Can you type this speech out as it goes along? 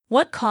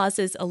What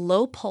causes a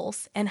low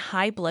pulse and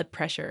high blood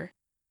pressure?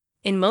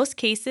 In most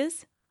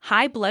cases,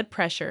 high blood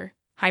pressure,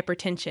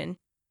 hypertension,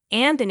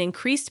 and an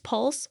increased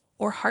pulse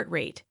or heart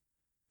rate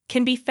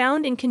can be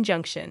found in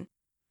conjunction.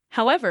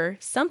 However,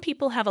 some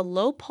people have a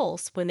low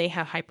pulse when they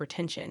have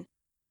hypertension.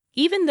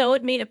 Even though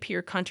it may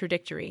appear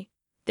contradictory,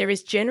 there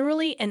is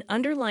generally an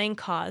underlying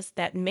cause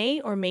that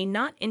may or may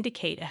not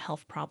indicate a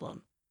health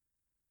problem.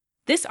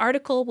 This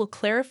article will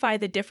clarify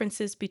the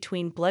differences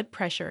between blood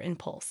pressure and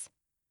pulse.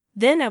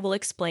 Then I will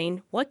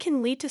explain what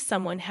can lead to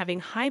someone having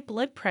high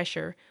blood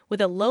pressure with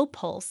a low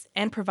pulse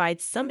and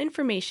provide some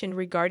information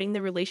regarding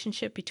the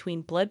relationship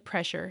between blood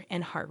pressure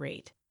and heart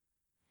rate.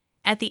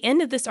 At the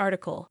end of this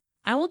article,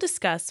 I will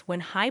discuss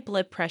when high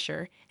blood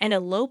pressure and a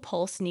low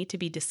pulse need to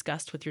be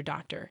discussed with your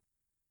doctor.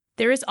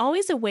 There is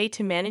always a way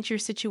to manage your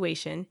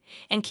situation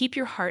and keep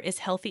your heart as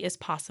healthy as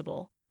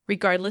possible,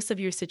 regardless of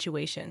your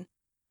situation.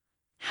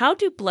 How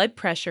do blood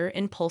pressure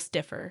and pulse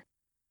differ?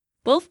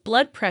 Both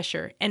blood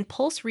pressure and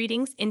pulse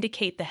readings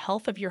indicate the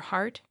health of your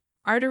heart,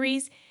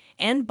 arteries,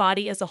 and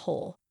body as a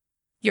whole.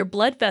 Your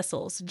blood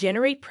vessels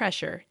generate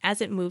pressure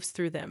as it moves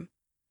through them.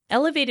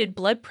 Elevated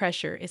blood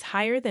pressure is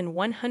higher than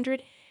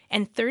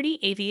 130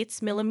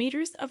 AVX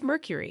millimeters of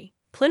mercury.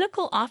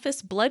 Clinical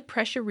office blood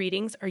pressure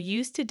readings are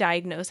used to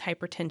diagnose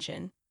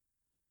hypertension.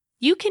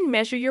 You can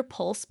measure your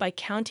pulse by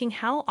counting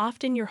how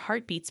often your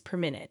heart beats per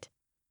minute.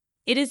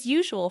 It is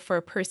usual for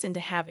a person to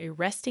have a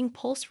resting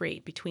pulse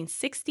rate between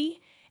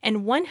 60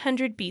 and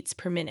 100 beats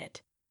per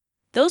minute.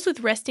 Those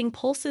with resting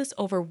pulses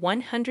over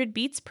 100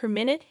 beats per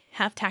minute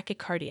have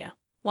tachycardia,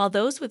 while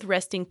those with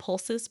resting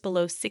pulses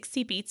below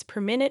 60 beats per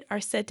minute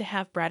are said to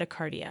have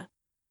bradycardia.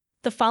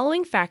 The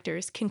following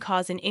factors can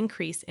cause an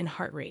increase in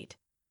heart rate.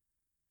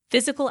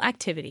 Physical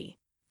activity.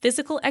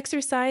 Physical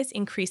exercise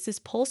increases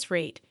pulse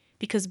rate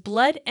because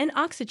blood and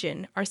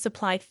oxygen are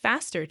supplied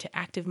faster to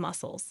active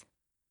muscles.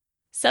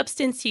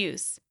 Substance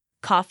use.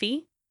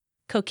 Coffee,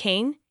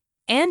 cocaine,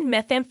 and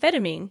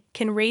methamphetamine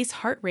can raise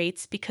heart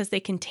rates because they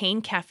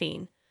contain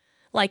caffeine,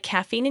 like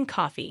caffeine in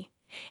coffee,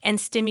 and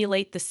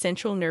stimulate the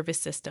central nervous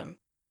system.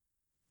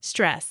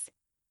 Stress.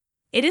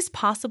 It is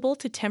possible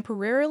to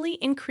temporarily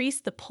increase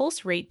the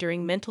pulse rate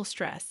during mental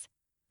stress,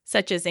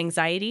 such as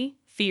anxiety,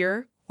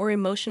 fear, or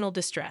emotional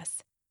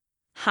distress.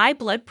 High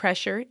blood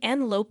pressure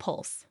and low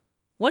pulse.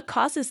 What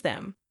causes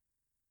them?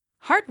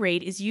 Heart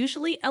rate is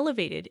usually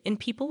elevated in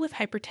people with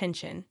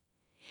hypertension.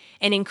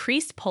 An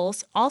increased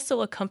pulse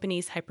also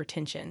accompanies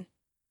hypertension.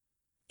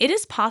 It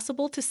is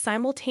possible to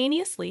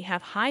simultaneously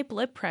have high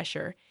blood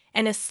pressure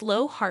and a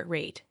slow heart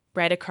rate,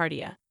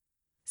 bradycardia.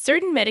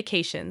 Certain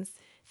medications,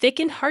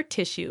 thickened heart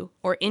tissue,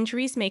 or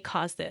injuries may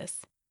cause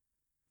this.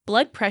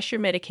 Blood pressure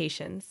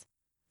medications.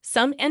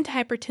 Some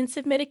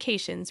antihypertensive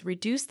medications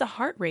reduce the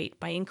heart rate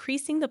by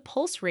increasing the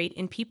pulse rate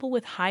in people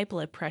with high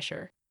blood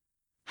pressure.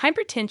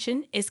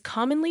 Hypertension is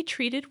commonly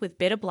treated with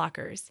beta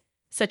blockers,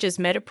 such as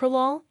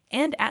metoprolol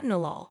and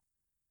atenolol.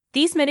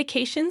 These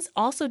medications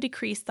also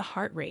decrease the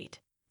heart rate.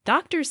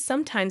 Doctors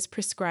sometimes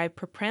prescribe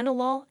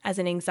propranolol as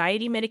an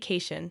anxiety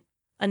medication,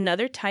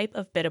 another type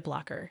of beta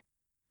blocker.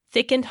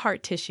 Thickened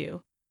heart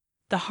tissue.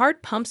 The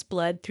heart pumps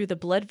blood through the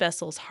blood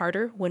vessels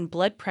harder when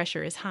blood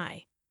pressure is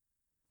high.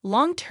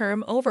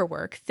 Long-term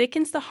overwork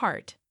thickens the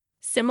heart,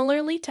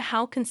 similarly to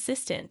how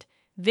consistent,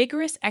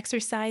 vigorous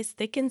exercise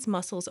thickens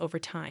muscles over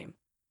time.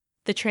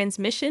 The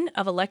transmission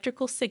of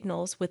electrical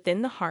signals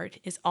within the heart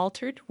is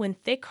altered when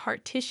thick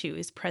heart tissue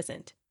is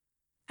present.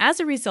 As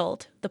a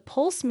result, the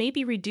pulse may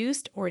be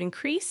reduced or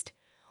increased,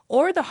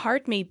 or the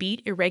heart may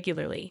beat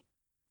irregularly.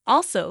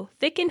 Also,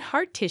 thickened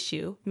heart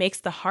tissue makes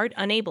the heart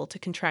unable to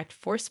contract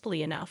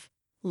forcefully enough,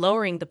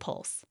 lowering the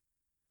pulse.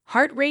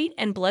 Heart rate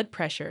and blood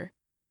pressure.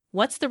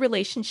 What's the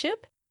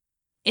relationship?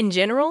 In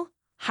general,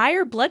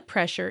 higher blood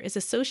pressure is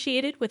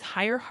associated with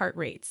higher heart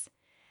rates.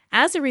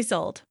 As a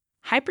result,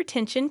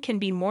 hypertension can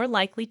be more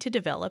likely to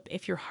develop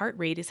if your heart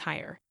rate is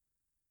higher.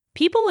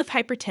 People with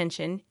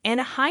hypertension and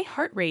a high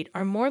heart rate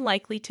are more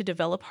likely to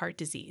develop heart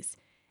disease.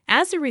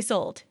 As a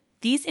result,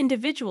 these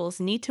individuals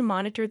need to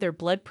monitor their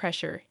blood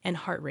pressure and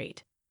heart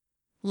rate.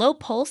 Low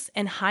pulse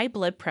and high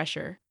blood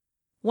pressure.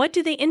 What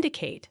do they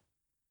indicate?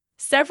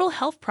 Several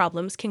health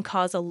problems can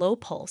cause a low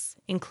pulse,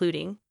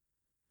 including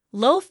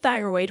low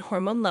thyroid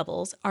hormone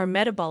levels are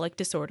metabolic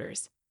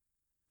disorders,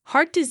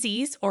 heart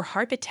disease or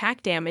heart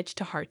attack damage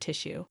to heart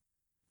tissue,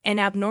 an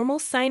abnormal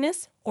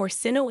sinus or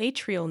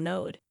sinoatrial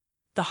node,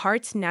 the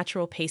heart's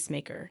natural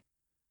pacemaker,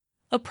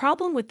 a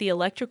problem with the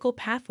electrical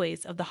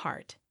pathways of the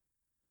heart.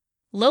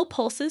 Low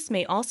pulses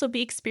may also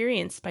be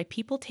experienced by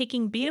people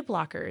taking beta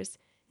blockers,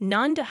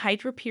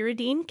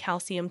 non-dihydropyridine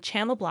calcium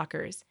channel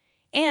blockers,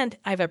 and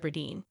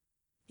ivabradine.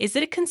 Is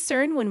it a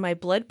concern when my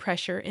blood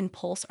pressure and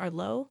pulse are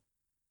low?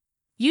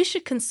 You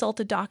should consult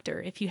a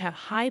doctor if you have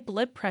high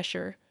blood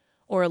pressure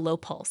or a low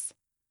pulse.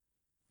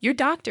 Your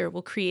doctor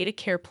will create a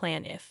care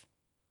plan if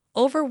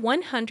over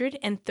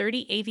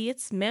 130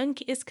 AVX MENG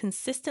is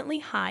consistently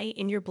high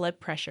in your blood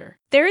pressure.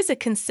 There is a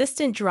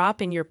consistent drop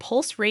in your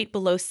pulse rate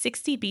below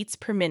 60 beats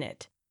per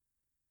minute.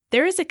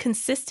 There is a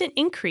consistent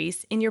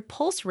increase in your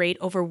pulse rate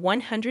over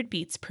 100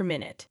 beats per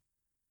minute.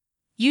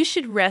 You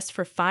should rest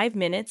for 5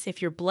 minutes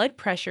if your blood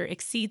pressure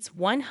exceeds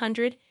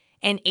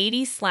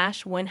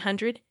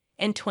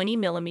 180/120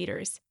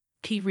 millimeters,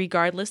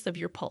 regardless of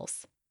your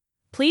pulse.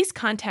 Please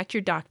contact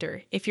your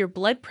doctor if your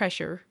blood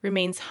pressure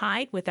remains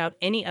high without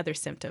any other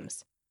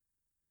symptoms.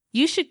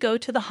 You should go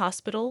to the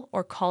hospital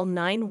or call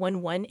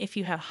 911 if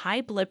you have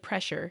high blood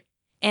pressure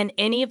and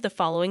any of the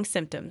following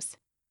symptoms: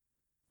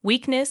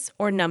 weakness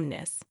or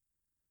numbness,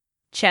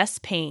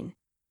 chest pain,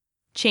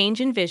 change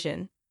in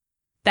vision,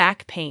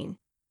 back pain,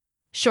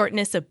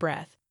 shortness of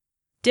breath,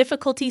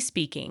 difficulty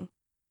speaking.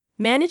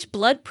 Manage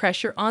blood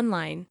pressure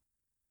online.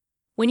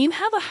 When you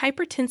have a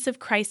hypertensive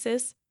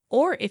crisis,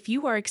 or if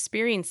you are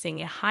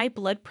experiencing a high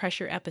blood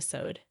pressure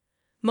episode,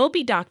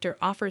 MobiDoctor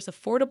offers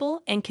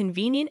affordable and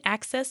convenient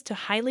access to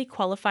highly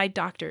qualified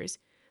doctors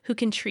who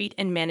can treat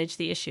and manage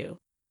the issue.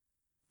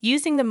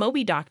 Using the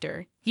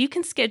MobiDoctor, you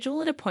can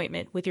schedule an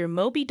appointment with your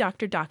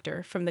MobiDoctor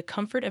doctor from the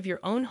comfort of your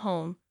own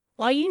home,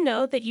 while you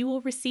know that you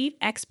will receive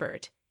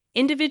expert,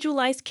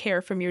 individualized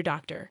care from your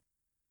doctor.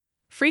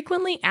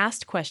 Frequently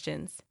asked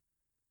questions.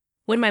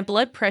 When my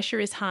blood pressure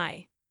is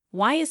high,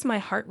 why is my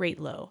heart rate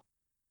low?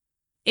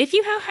 If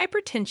you have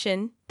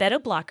hypertension, beta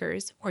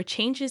blockers, or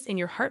changes in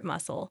your heart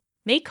muscle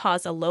may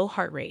cause a low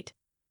heart rate.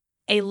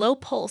 A low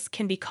pulse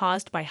can be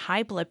caused by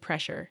high blood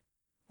pressure,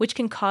 which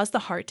can cause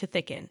the heart to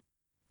thicken.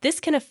 This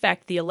can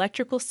affect the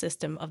electrical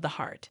system of the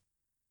heart.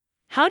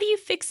 How do you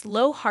fix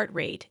low heart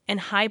rate and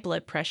high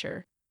blood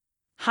pressure?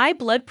 High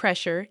blood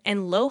pressure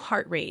and low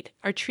heart rate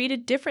are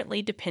treated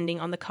differently depending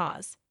on the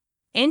cause.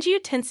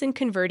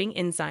 Angiotensin-converting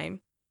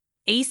enzyme,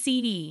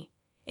 ACE,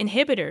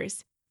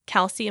 inhibitors,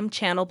 calcium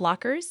channel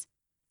blockers,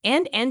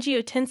 and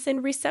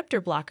angiotensin receptor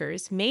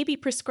blockers may be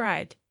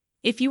prescribed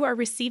if you are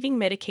receiving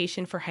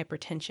medication for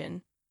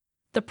hypertension.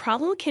 The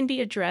problem can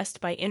be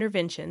addressed by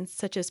interventions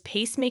such as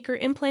pacemaker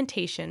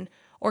implantation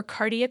or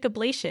cardiac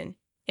ablation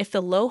if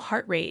the low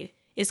heart rate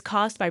is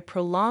caused by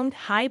prolonged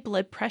high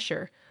blood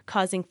pressure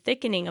causing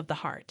thickening of the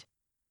heart.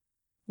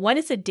 What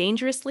is a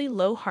dangerously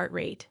low heart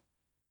rate?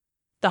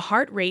 The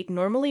heart rate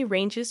normally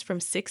ranges from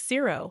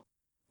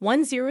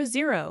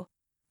 60/100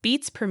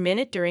 beats per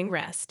minute during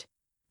rest.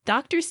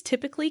 Doctors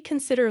typically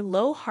consider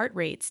low heart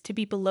rates to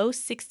be below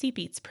 60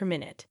 beats per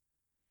minute.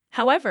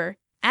 However,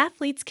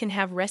 athletes can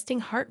have resting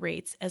heart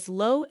rates as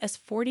low as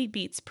 40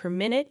 beats per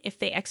minute if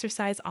they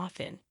exercise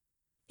often.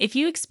 If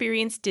you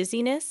experience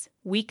dizziness,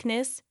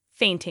 weakness,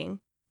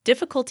 fainting,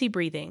 difficulty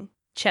breathing,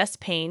 chest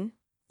pain,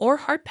 or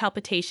heart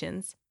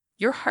palpitations,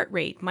 your heart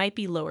rate might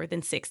be lower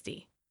than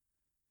 60.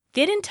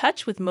 Get in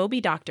touch with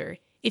MobiDoctor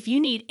if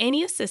you need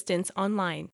any assistance online.